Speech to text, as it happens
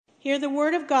Hear the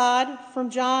word of God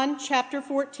from John chapter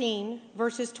 14,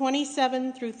 verses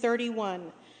 27 through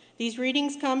 31. These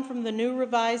readings come from the New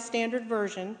Revised Standard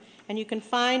Version, and you can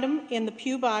find them in the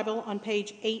Pew Bible on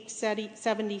page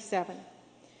 877.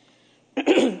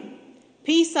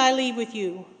 Peace I leave with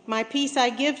you, my peace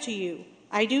I give to you.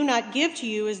 I do not give to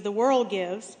you as the world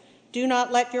gives. Do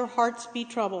not let your hearts be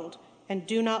troubled, and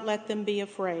do not let them be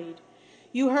afraid.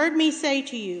 You heard me say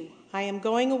to you, I am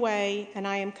going away, and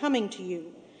I am coming to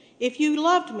you. If you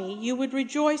loved me, you would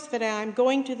rejoice that I am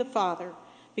going to the Father,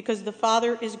 because the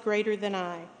Father is greater than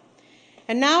I.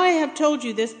 And now I have told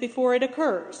you this before it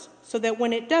occurs, so that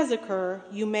when it does occur,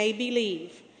 you may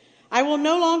believe. I will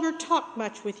no longer talk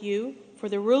much with you, for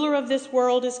the ruler of this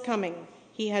world is coming.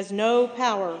 He has no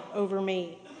power over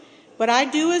me. But I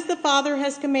do as the Father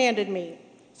has commanded me,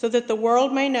 so that the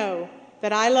world may know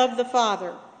that I love the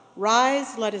Father.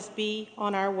 Rise, let us be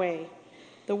on our way.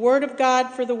 The word of God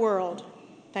for the world.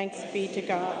 Thanks be to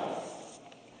God.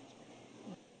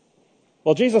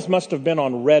 Well, Jesus must have been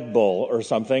on Red Bull or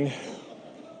something.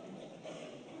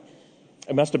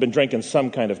 He must have been drinking some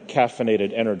kind of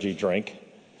caffeinated energy drink.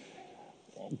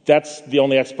 That's the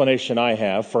only explanation I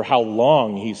have for how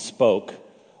long he spoke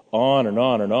on and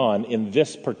on and on in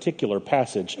this particular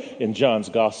passage in John's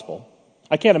Gospel.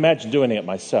 I can't imagine doing it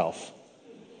myself.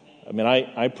 I mean,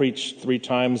 I preach 3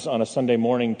 times on a Sunday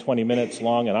morning, 20 minutes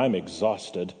long, and I'm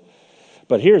exhausted.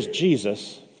 But here's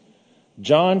Jesus,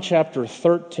 John chapter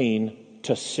 13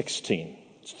 to 16.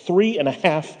 It's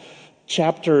 3.5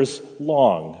 chapters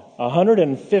long,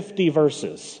 150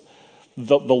 verses.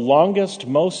 The longest,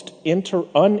 most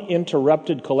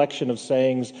uninterrupted collection of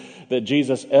sayings that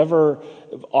Jesus ever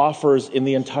offers in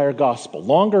the entire gospel.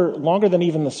 Longer than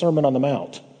even the Sermon on the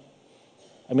Mount.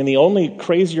 I mean, the only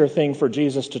crazier thing for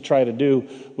Jesus to try to do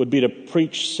would be to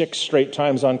preach 6 straight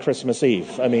times on Christmas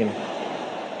Eve. I mean,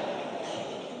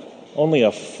 only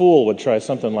a fool would try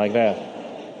something like that.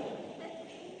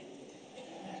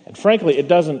 And frankly, it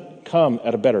doesn't come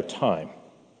at a better time.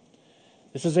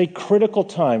 This is a critical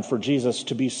time for Jesus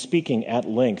to be speaking at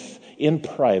length in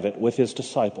private with his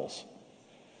disciples,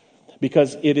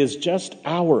 because it is just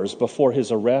hours before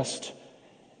his arrest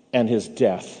and his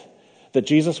death that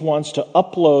Jesus wants to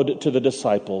upload to the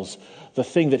disciples the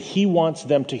thing that he wants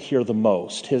them to hear the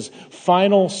most, his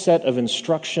final set of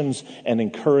instructions and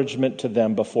encouragement to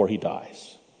them before he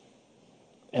dies.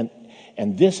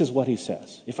 And this is what he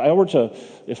says. If I were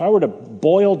to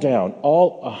boil down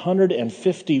all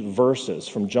 150 verses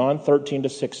from John 13 to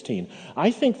 16,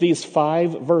 I think these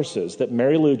 5 verses that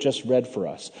Mary Lou just read for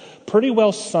us pretty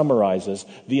well summarizes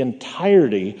the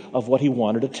entirety of what he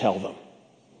wanted to tell them.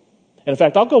 And in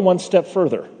fact, I'll go one step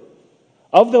further.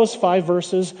 Of those 5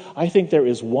 verses, I think there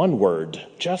is one word,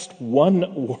 just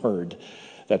one word,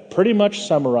 that pretty much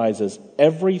summarizes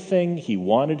everything he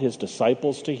wanted his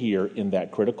disciples to hear in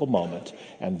that critical moment.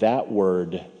 And that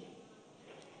word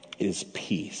is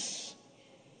peace.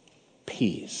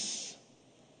 Peace.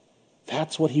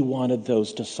 That's what he wanted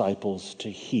those disciples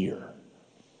to hear.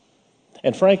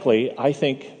 And frankly, I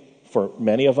think for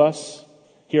many of us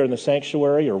here in the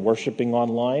sanctuary or worshiping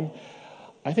online,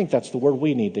 I think that's the word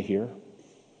we need to hear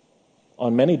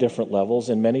on many different levels,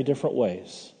 in many different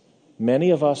ways.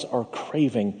 Many of us are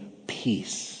craving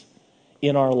peace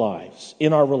in our lives,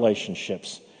 in our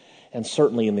relationships, and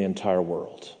certainly in the entire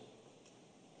world.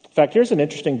 In fact, here's an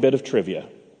interesting bit of trivia.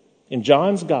 In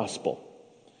John's Gospel,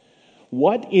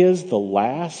 what is the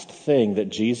last thing that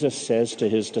Jesus says to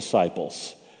his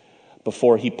disciples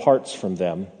before he parts from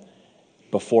them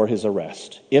before his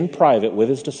arrest? In private with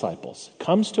his disciples.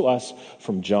 Comes to us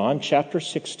from John chapter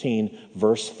 16,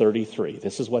 verse 33.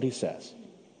 This is what he says.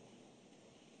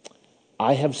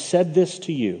 I have said this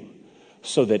to you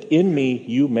so that in me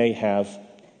you may have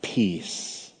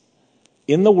peace.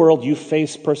 In the world you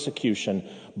face persecution,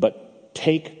 but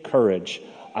take courage.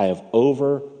 I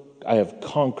have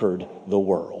conquered the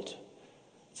world.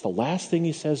 It's the last thing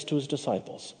he says to his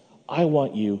disciples. I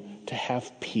want you to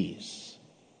have peace.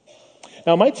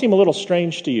 Now, it might seem a little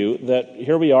strange to you that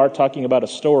here we are talking about a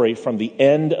story from the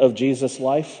end of Jesus'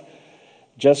 life,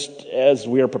 just as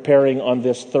we are preparing on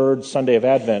this 3rd Sunday of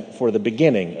Advent for the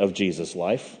beginning of Jesus'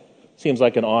 life. Seems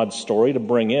like an odd story to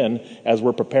bring in as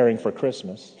we're preparing for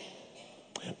Christmas.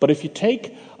 But if you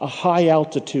take a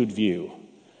high-altitude view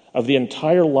of the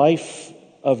entire life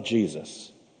of Jesus,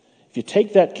 if you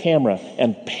take that camera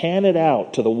and pan it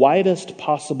out to the widest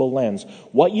possible lens,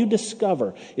 what you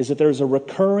discover is that there's a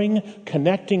recurring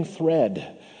connecting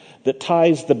thread that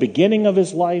ties the beginning of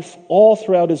his life all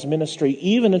throughout his ministry,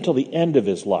 even until the end of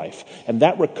his life. And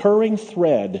that recurring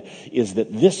thread is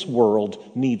that this world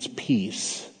needs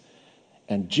peace.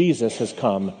 And Jesus has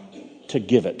come to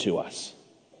give it to us.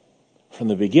 From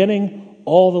the beginning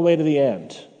all the way to the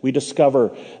end, we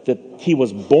discover that he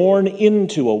was born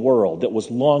into a world that was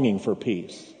longing for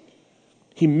peace.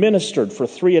 He ministered for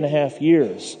 3.5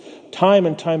 years, time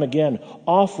and time again,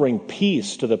 offering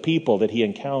peace to the people that he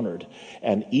encountered.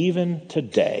 And even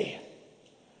today,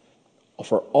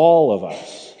 for all of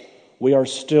us, we are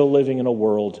still living in a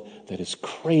world that is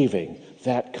craving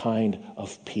that kind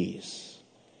of peace.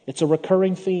 It's a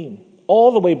recurring theme,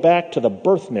 all the way back to the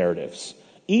birth narratives.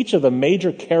 Each of the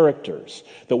major characters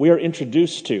that we are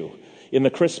introduced to in the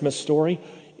Christmas story,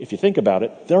 if you think about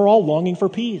it, they're all longing for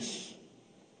peace.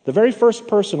 The very first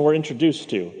person we're introduced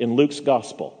to in Luke's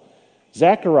gospel,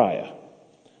 Zechariah.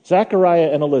 Zechariah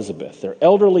and Elizabeth, they're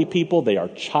elderly people, they are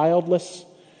childless.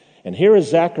 And here is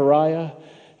Zechariah,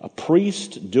 a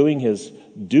priest doing his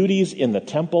duties in the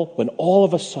temple, when all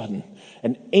of a sudden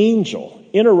an angel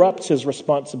interrupts his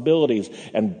responsibilities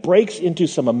and breaks into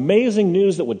some amazing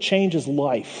news that would change his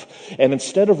life. And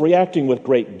instead of reacting with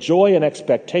great joy and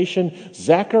expectation,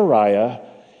 Zechariah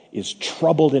is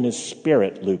troubled in his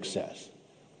spirit, Luke says.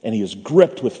 And he is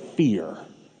gripped with fear.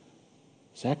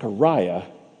 Zechariah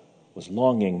was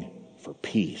longing for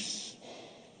peace.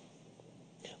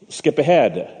 Skip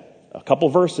ahead a couple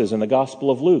verses in the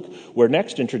Gospel of Luke. We're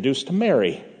next introduced to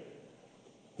Mary.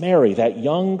 Mary, that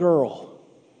young girl,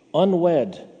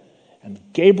 unwed. And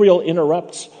Gabriel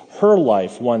interrupts her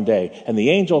life one day. And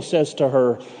the angel says to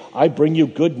her, I bring you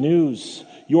good news.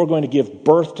 You are going to give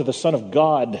birth to the Son of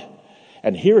God.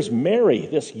 And here's Mary,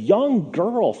 this young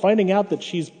girl, finding out that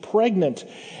she's pregnant.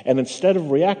 And instead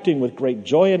of reacting with great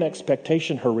joy and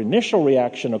expectation, her initial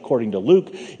reaction, according to Luke,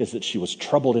 is that she was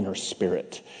troubled in her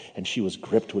spirit and she was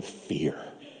gripped with fear.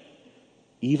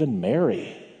 Even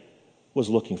Mary was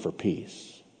looking for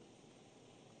peace.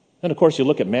 And of course, you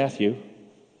look at Matthew.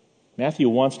 Matthew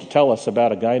wants to tell us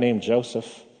about a guy named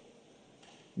Joseph,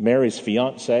 Mary's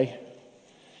fiancé.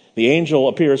 The angel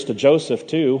appears to Joseph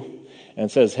too, and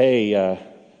says, hey,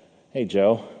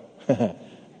 Joe,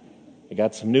 I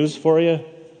got some news for you.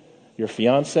 Your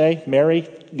fiancée, Mary,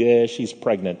 she's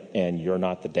pregnant, and you're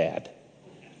not the dad.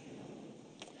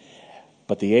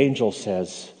 But the angel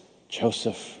says,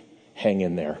 Joseph, hang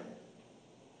in there.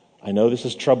 I know this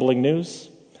is troubling news.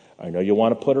 I know you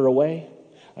want to put her away.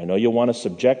 I know you want to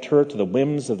subject her to the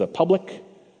whims of the public.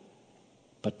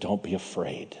 But don't be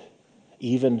afraid.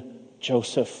 Even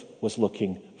Joseph was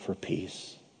looking for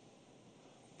peace.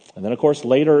 And then, of course,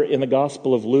 later in the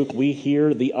Gospel of Luke, we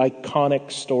hear the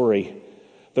iconic story,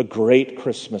 the great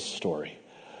Christmas story,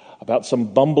 about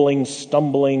some bumbling,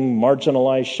 stumbling,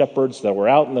 marginalized shepherds that were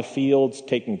out in the fields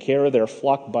taking care of their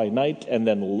flock by night. And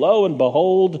then, lo and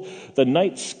behold, the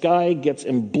night sky gets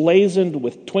emblazoned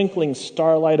with twinkling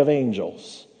starlight of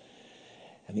angels.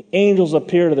 And the angels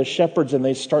appear to the shepherds and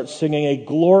they start singing a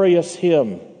glorious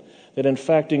hymn that in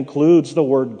fact includes the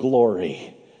word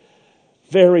glory.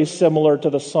 Very similar to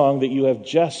the song that you have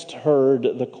just heard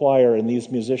the choir and these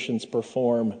musicians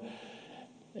perform.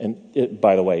 And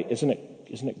by the way, isn't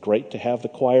it great to have the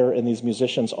choir and these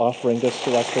musicians offering this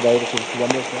to us today? This is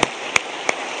wonderful.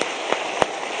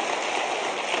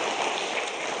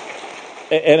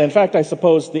 And in fact, I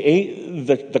suppose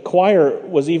the choir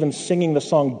was even singing the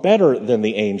song better than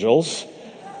the angels.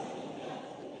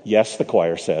 Yes, the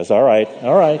choir says. All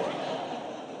right.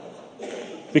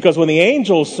 Because when the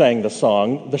angels sang the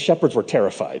song, the shepherds were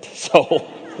terrified. So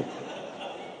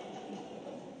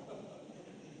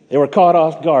they were caught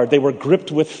off guard. They were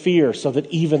gripped with fear so that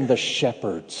even the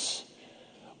shepherds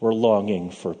were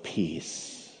longing for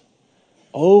peace.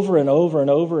 Over and over and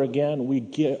over again,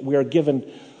 we are given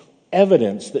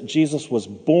evidence that Jesus was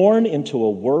born into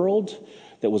a world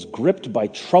that was gripped by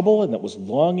trouble and that was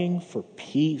longing for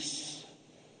peace,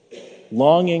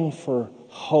 longing for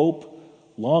hope,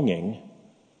 longing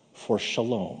for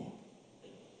shalom.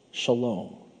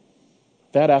 Shalom.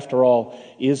 That, after all,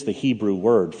 is the Hebrew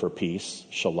word for peace,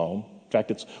 shalom. In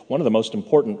fact, it's one of the most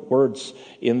important words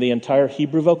in the entire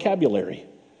Hebrew vocabulary.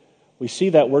 We see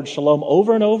that word shalom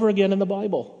over and over again in the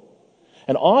Bible.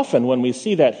 And often when we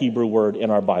see that Hebrew word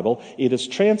in our Bible, it is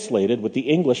translated with the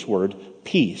English word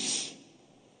peace.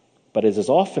 But as is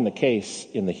often the case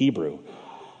in the Hebrew,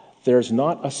 there's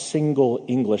not a single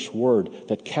English word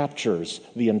that captures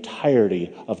the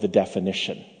entirety of the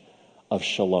definition of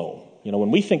shalom. You know,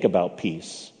 when we think about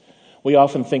peace, we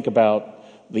often think about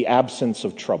the absence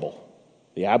of trouble,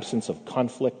 the absence of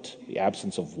conflict, the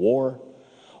absence of war,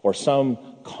 or some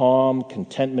calm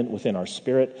contentment within our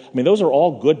spirit. I mean, those are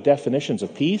all good definitions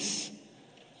of peace,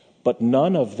 but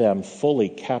none of them fully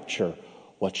capture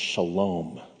what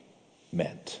shalom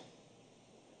meant.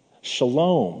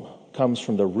 Shalom comes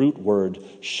from the root word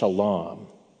shalom,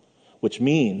 which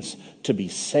means to be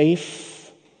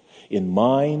safe in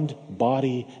mind,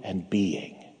 body, and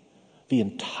being, the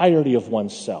entirety of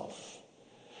oneself,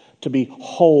 to be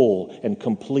whole and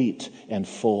complete and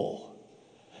full,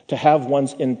 to have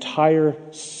one's entire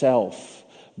self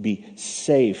be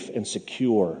safe and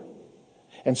secure.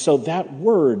 And so that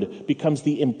word becomes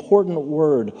the important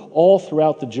word all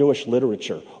throughout the Jewish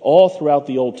literature, all throughout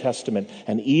the Old Testament,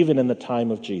 and even in the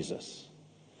time of Jesus.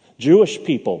 Jewish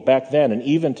people back then and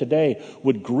even today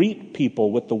would greet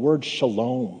people with the word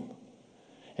shalom.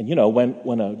 And you know,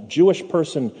 when a Jewish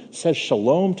person says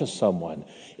shalom to someone,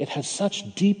 it has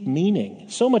such deep meaning,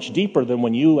 so much deeper than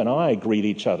when you and I greet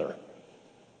each other.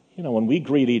 You know, when we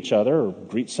greet each other or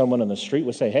greet someone on the street,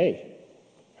 we say, "Hey,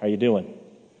 how you doing?"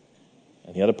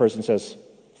 And the other person says,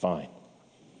 "Fine."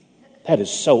 That is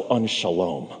so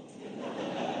unshalom.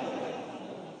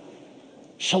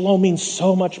 Shalom means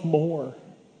so much more.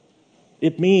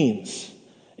 It means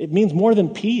more than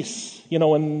peace. You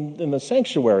know, in the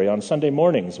sanctuary on Sunday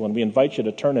mornings when we invite you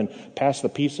to turn and pass the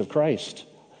peace of Christ,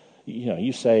 you know,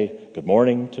 you say good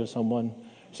morning to someone.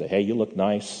 You say, "Hey, you look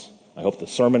nice. I hope the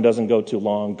sermon doesn't go too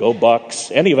long. Go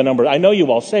Bucks." Any of a number. I know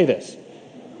you all say this.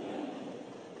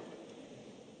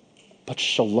 But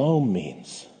shalom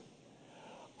means,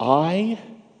 I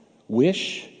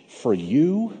wish for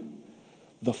you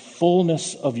the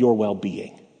fullness of your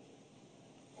well-being.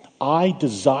 I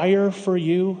desire for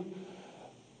you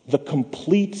the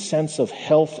complete sense of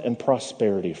health and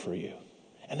prosperity for you.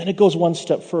 And then it goes one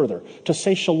step further. To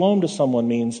say shalom to someone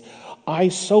means, I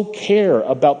so care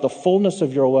about the fullness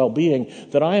of your well-being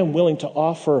that I am willing to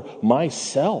offer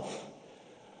myself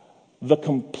the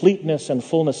completeness and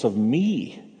fullness of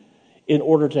me in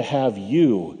order to have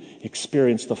you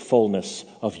experience the fullness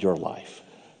of your life.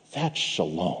 That's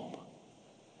shalom.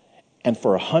 And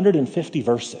for 150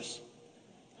 verses,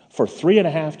 for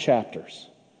 3.5 chapters,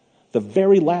 the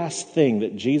very last thing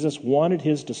that Jesus wanted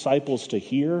his disciples to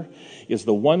hear is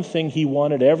the one thing he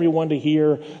wanted everyone to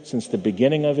hear since the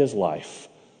beginning of his life: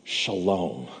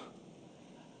 shalom.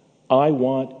 I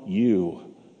want you,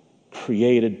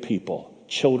 created people,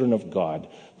 children of God,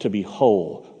 to be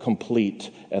whole, complete,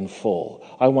 and full.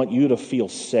 I want you to feel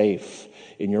safe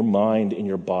in your mind, in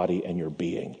your body, and your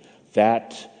being.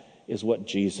 That is what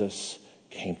Jesus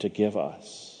came to give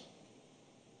us.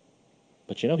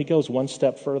 But you know, he goes one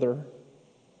step further.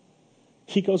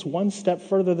 He goes one step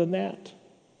further than that.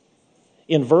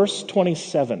 In verse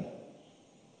 27,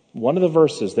 one of the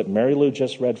verses that Mary Lou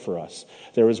just read for us,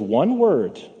 there is one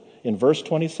word in verse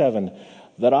 27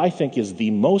 that I think is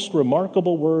the most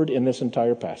remarkable word in this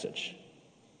entire passage.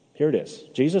 Here it is.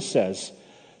 Jesus says,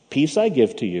 "Peace I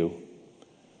give to you,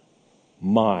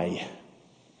 my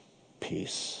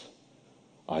peace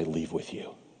I leave with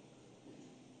you."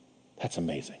 That's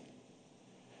amazing.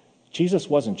 Jesus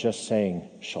wasn't just saying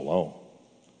shalom.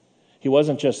 He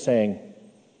wasn't just saying,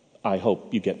 "I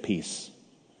hope you get peace."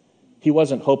 He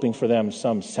wasn't hoping for them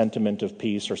some sentiment of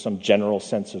peace or some general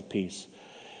sense of peace.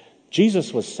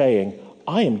 Jesus was saying,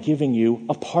 I am giving you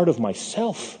a part of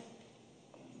myself.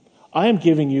 I am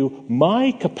giving you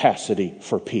my capacity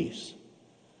for peace.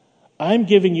 I'm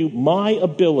giving you my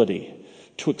ability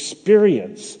to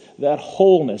experience that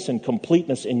wholeness and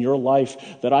completeness in your life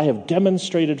that I have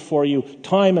demonstrated for you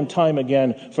time and time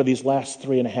again for these last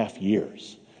 3.5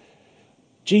 years.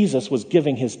 Jesus was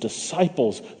giving his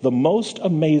disciples the most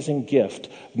amazing gift,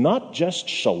 not just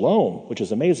shalom, which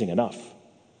is amazing enough,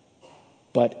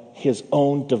 but his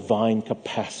own divine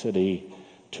capacity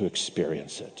to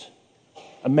experience it.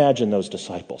 Imagine those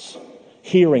disciples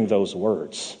hearing those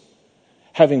words,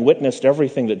 having witnessed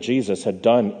everything that Jesus had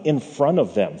done in front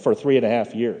of them for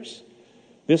 3.5 years.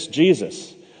 This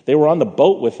Jesus, they were on the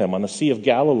boat with him on the Sea of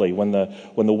Galilee when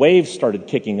the waves started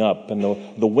kicking up and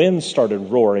the winds started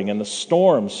roaring and the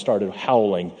storms started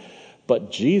howling.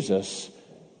 But Jesus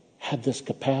had this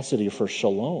capacity for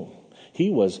shalom. He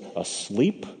was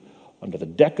asleep under the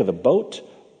deck of the boat,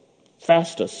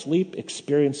 fast asleep,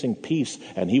 experiencing peace.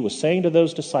 And he was saying to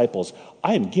those disciples,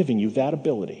 I am giving you that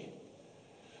ability.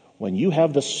 When you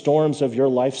have the storms of your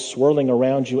life swirling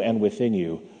around you and within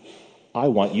you, I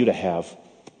want you to have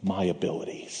my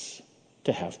abilities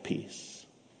to have peace.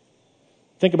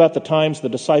 Think about the times the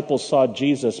disciples saw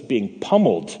Jesus being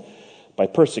pummeled by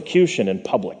persecution in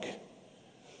public.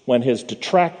 When his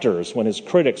detractors, when his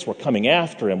critics were coming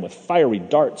after him with fiery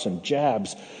darts and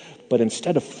jabs, but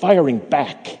instead of firing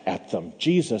back at them,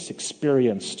 Jesus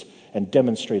experienced and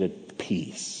demonstrated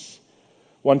peace.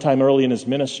 One time early in his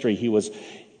ministry, he was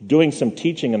doing some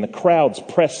teaching and the crowds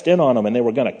pressed in on him and they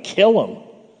were going to kill him.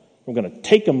 They were going to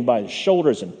take him by the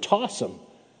shoulders and toss him.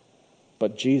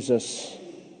 But Jesus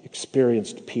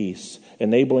experienced peace,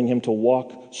 enabling him to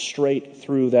walk straight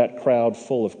through that crowd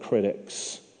full of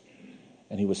critics.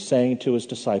 And he was saying to his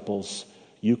disciples,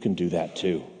 you can do that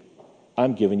too.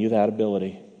 I'm giving you that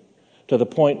ability. To the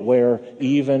point where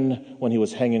even when he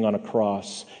was hanging on a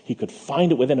cross, he could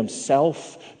find it within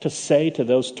himself to say to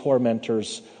those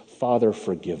tormentors, Father,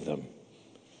 forgive them,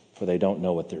 for they don't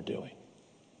know what they're doing.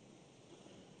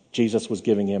 Jesus was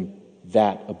giving him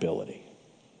that ability.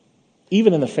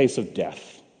 Even in the face of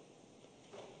death,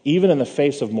 even in the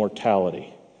face of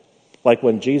mortality, like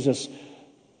when Jesus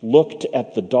looked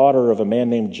at the daughter of a man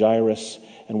named Jairus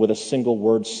and with a single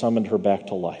word summoned her back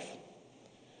to life.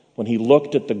 When he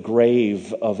looked at the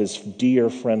grave of his dear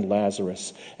friend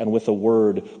Lazarus and with a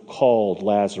word called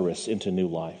Lazarus into new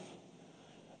life.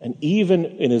 And even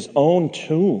in his own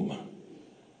tomb,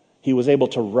 he was able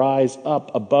to rise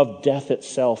up above death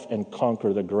itself and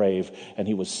conquer the grave. And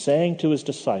he was saying to his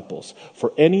disciples,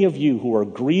 for any of you who are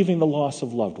grieving the loss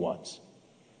of loved ones,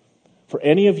 for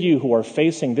any of you who are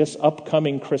facing this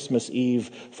upcoming Christmas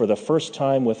Eve for the first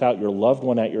time without your loved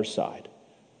one at your side,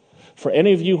 for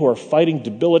any of you who are fighting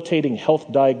debilitating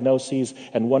health diagnoses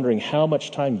and wondering how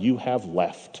much time you have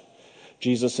left,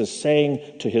 Jesus is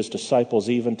saying to his disciples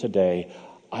even today,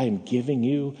 I am giving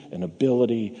you an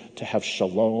ability to have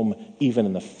shalom even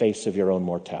in the face of your own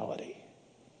mortality.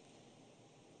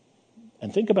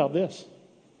 And think about this.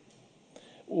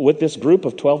 With this group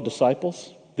of 12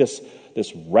 disciples, this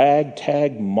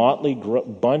ragtag, motley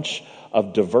bunch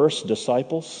of diverse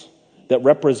disciples that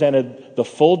represented the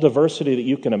full diversity that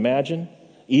you can imagine,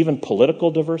 even political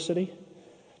diversity.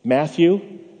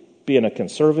 Matthew being a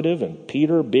conservative and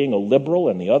Peter being a liberal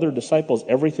and the other disciples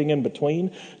everything in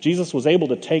between. Jesus was able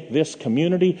to take this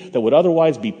community that would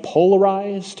otherwise be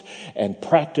polarized and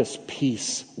practice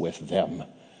peace with them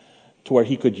to where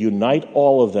he could unite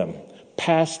all of them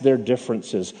past their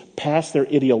differences, past their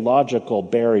ideological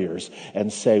barriers,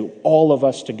 and say all of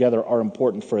us together are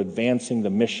important for advancing the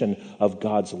mission of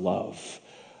God's love.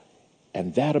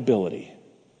 And that ability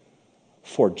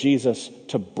for Jesus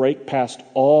to break past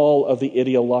all of the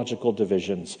ideological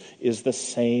divisions is the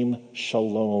same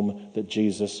shalom that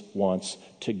Jesus wants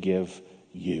to give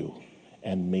you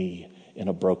and me in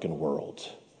a broken world.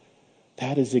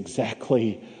 That is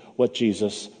exactly what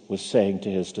Jesus was saying to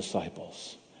his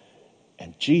disciples.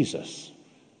 And Jesus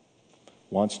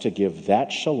wants to give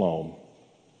that shalom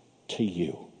to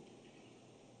you.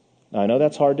 Now, I know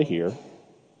that's hard to hear.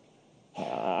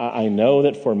 I know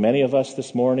that for many of us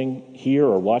this morning, here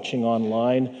or watching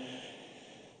online,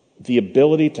 the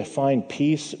ability to find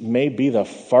peace may be the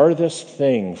farthest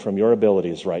thing from your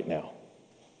abilities right now.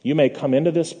 You may come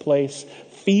into this place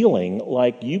feeling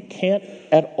like you can't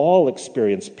at all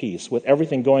experience peace with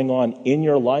everything going on in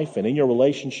your life and in your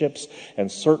relationships,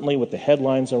 and certainly with the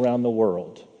headlines around the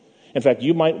world. In fact,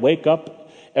 you might wake up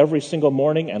every single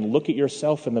morning and look at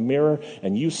yourself in the mirror,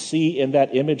 and you see in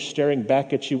that image staring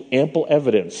back at you ample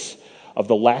evidence of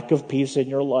the lack of peace in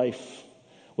your life,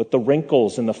 with the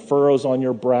wrinkles and the furrows on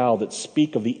your brow that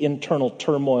speak of the internal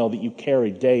turmoil that you carry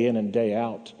day in and day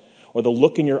out, or the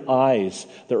look in your eyes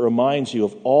that reminds you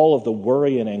of all of the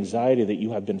worry and anxiety that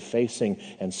you have been facing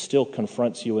and still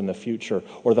confronts you in the future,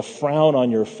 or the frown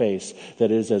on your face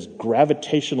that is as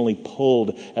gravitationally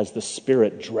pulled as the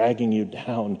Spirit dragging you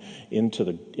down into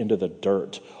the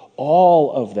dirt.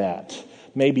 All of that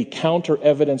may be counter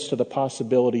evidence to the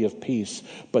possibility of peace,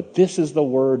 but this is the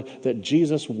word that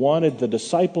Jesus wanted the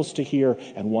disciples to hear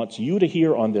and wants you to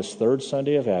hear on this third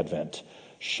Sunday of Advent.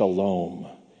 Shalom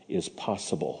is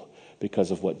possible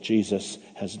because of what Jesus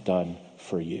has done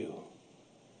for you.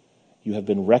 You have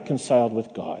been reconciled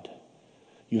with God.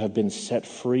 You have been set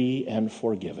free and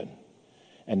forgiven.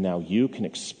 And now you can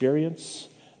experience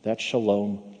that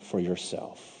shalom for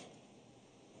yourself.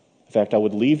 In fact, I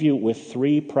would leave you with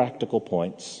 3 practical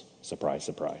points. Surprise,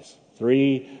 surprise.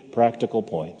 3 practical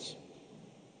points.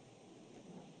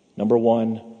 Number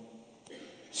 1,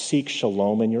 seek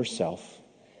shalom in yourself.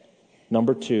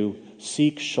 Number 2,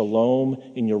 seek shalom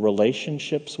in your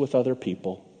relationships with other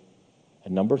people.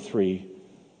 And number 3,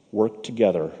 work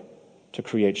together to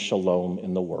create shalom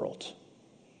in the world.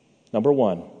 Number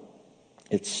 1,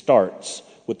 it starts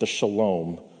with the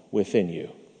shalom within you.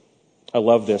 I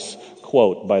love this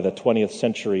quote by the 20th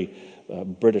century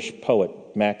British poet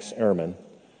Max Ehrmann.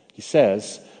 He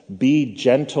says, "Be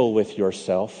gentle with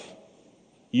yourself.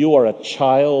 You are a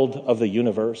child of the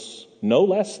universe, no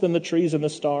less than the trees and the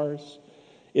stars.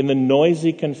 In the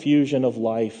noisy confusion of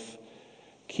life,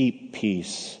 keep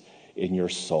peace in your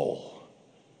soul."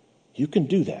 You can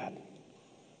do that.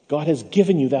 God has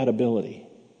given you that ability.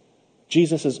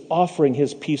 Jesus is offering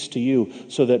his peace to you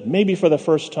so that maybe for the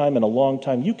first time in a long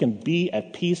time, you can be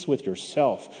at peace with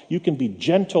yourself. You can be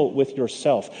gentle with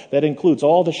yourself. That includes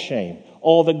all the shame,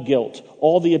 all the guilt,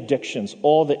 all the addictions,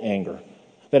 all the anger.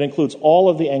 That includes all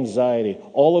of the anxiety,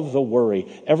 all of the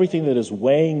worry, everything that is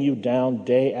weighing you down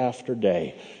day after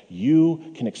day.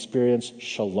 You can experience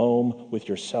shalom with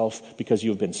yourself because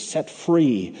you've been set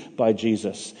free by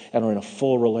Jesus and are in a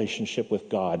full relationship with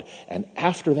God. And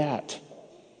after that,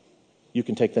 you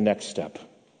can take the next step.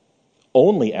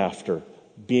 Only after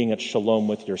being at shalom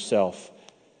with yourself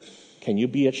can you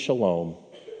be at shalom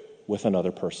with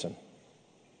another person,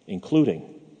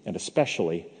 including and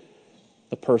especially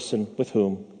the person with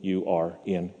whom you are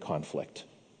in conflict.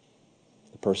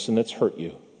 The person that's hurt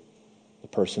you, the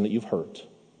person that you've hurt,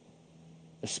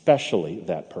 especially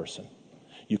that person.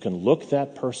 You can look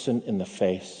that person in the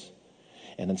face,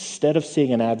 and instead of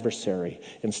seeing an adversary,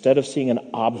 instead of seeing an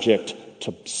object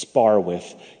to spar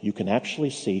with, you can actually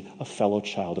see a fellow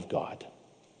child of God.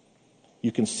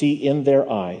 You can see in their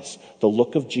eyes the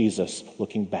look of Jesus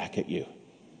looking back at you.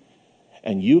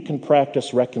 And you can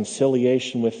practice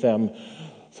reconciliation with them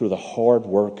through the hard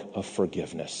work of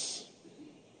forgiveness,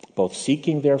 both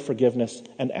seeking their forgiveness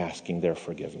and asking their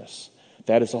forgiveness.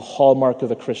 That is a hallmark of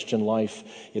the Christian life.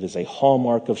 It is a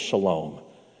hallmark of shalom.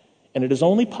 And it is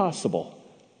only possible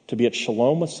to be at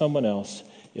shalom with someone else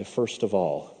if, first of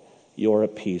all, you're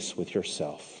at peace with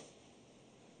yourself.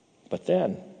 But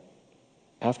then,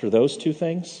 after those two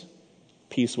things,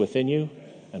 peace within you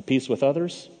and peace with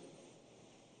others,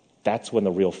 that's when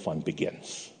the real fun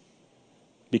begins.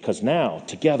 Because now,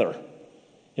 together,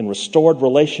 in restored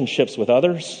relationships with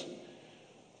others,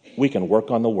 we can work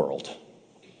on the world.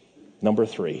 Number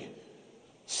 3,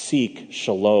 seek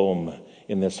shalom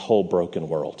in this whole broken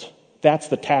world. That's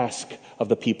the task of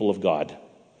the people of God.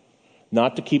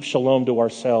 Not to keep shalom to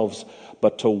ourselves,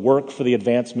 but to work for the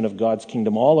advancement of God's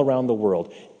kingdom all around the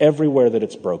world, everywhere that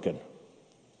it's broken.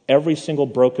 Every single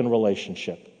broken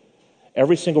relationship.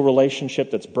 Every single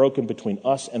relationship that's broken between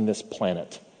us and this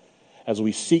planet. As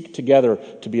we seek together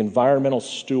to be environmental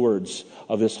stewards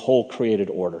of this whole created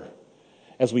order.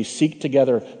 As we seek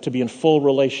together to be in full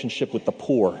relationship with the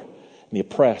poor and the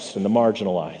oppressed and the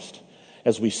marginalized.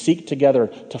 As we seek together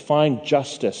to find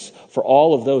justice for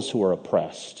all of those who are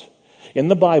oppressed. In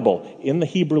the Bible, in the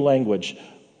Hebrew language,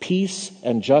 peace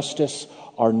and justice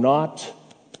are not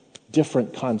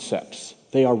different concepts.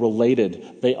 They are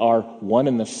related. They are one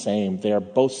and the same. They are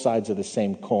both sides of the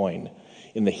same coin.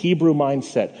 In the Hebrew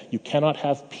mindset, you cannot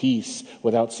have peace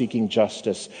without seeking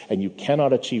justice, and you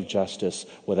cannot achieve justice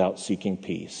without seeking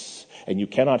peace. And you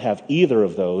cannot have either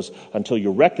of those until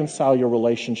you reconcile your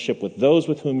relationship with those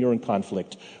with whom you're in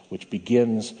conflict, which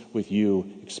begins with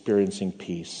you experiencing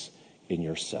peace in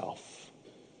yourself.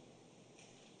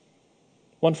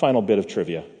 One final bit of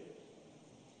trivia.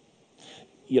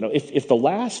 If the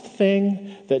last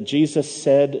thing that Jesus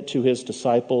said to his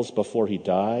disciples before he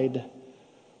died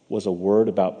was a word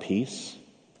about peace,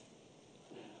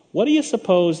 what do you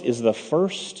suppose is the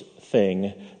first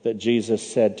thing that Jesus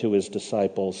said to his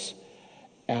disciples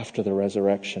after the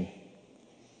resurrection?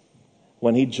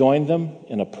 When he joined them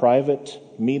in a private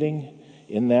meeting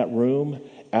in that room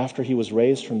after he was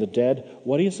raised from the dead,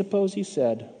 what do you suppose he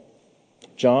said?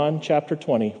 John chapter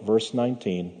 20, verse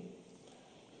 19.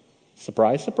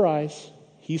 Surprise, surprise,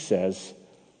 he says,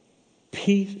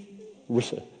 peace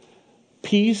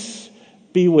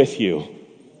be with you.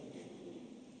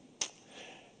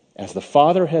 As the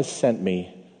Father has sent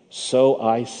me, so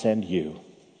I send you.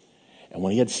 And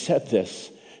when he had said this,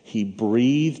 he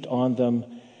breathed on them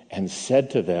and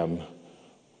said to them,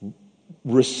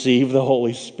 receive the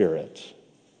Holy Spirit.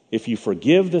 If you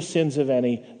forgive the sins of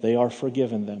any, they are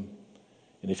forgiven them.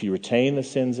 And if you retain the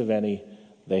sins of any,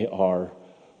 they are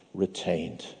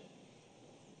retained.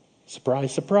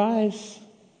 Surprise, surprise.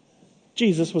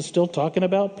 Jesus was still talking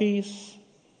about peace.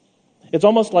 It's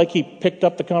almost like he picked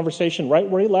up the conversation right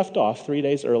where he left off 3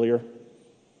 days earlier.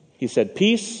 He said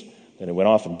peace, then he went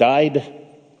off and died,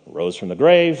 rose from the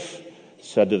grave,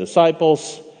 said to the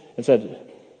disciples, and said,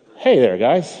 hey there,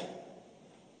 guys.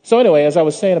 So anyway, as I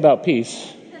was saying about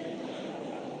peace,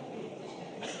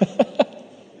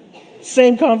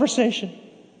 same conversation,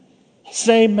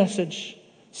 same message,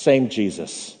 same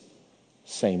Jesus,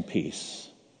 same peace.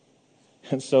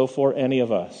 And so for any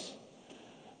of us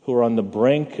who are on the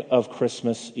brink of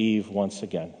Christmas Eve once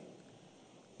again,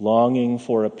 longing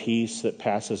for a peace that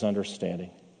passes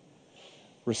understanding,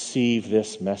 receive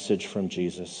this message from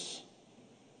Jesus.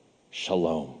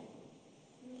 Shalom.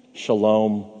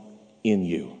 Shalom in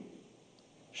you.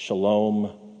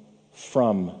 Shalom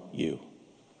from you.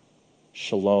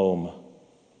 Shalom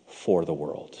for the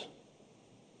world.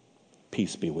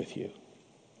 Peace be with you.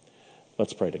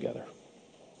 Let's pray together.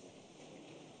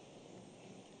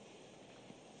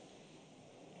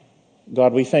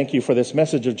 God, we thank you for this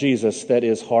message of Jesus that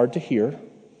is hard to hear,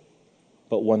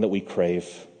 but one that we crave.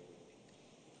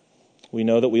 We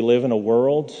know that we live in a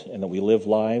world and that we live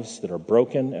lives that are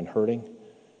broken and hurting.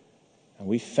 And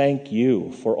we thank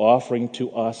you for offering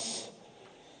to us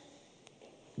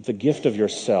the gift of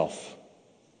yourself,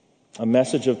 a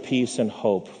message of peace and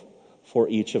hope for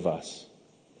each of us.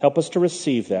 Help us to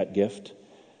receive that gift.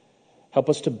 Help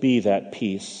us to be that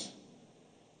peace,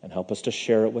 and help us to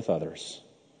share it with others.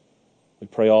 We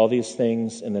pray all these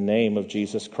things in the name of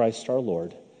Jesus Christ our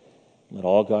Lord. Let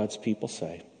all God's people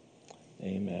say,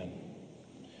 amen.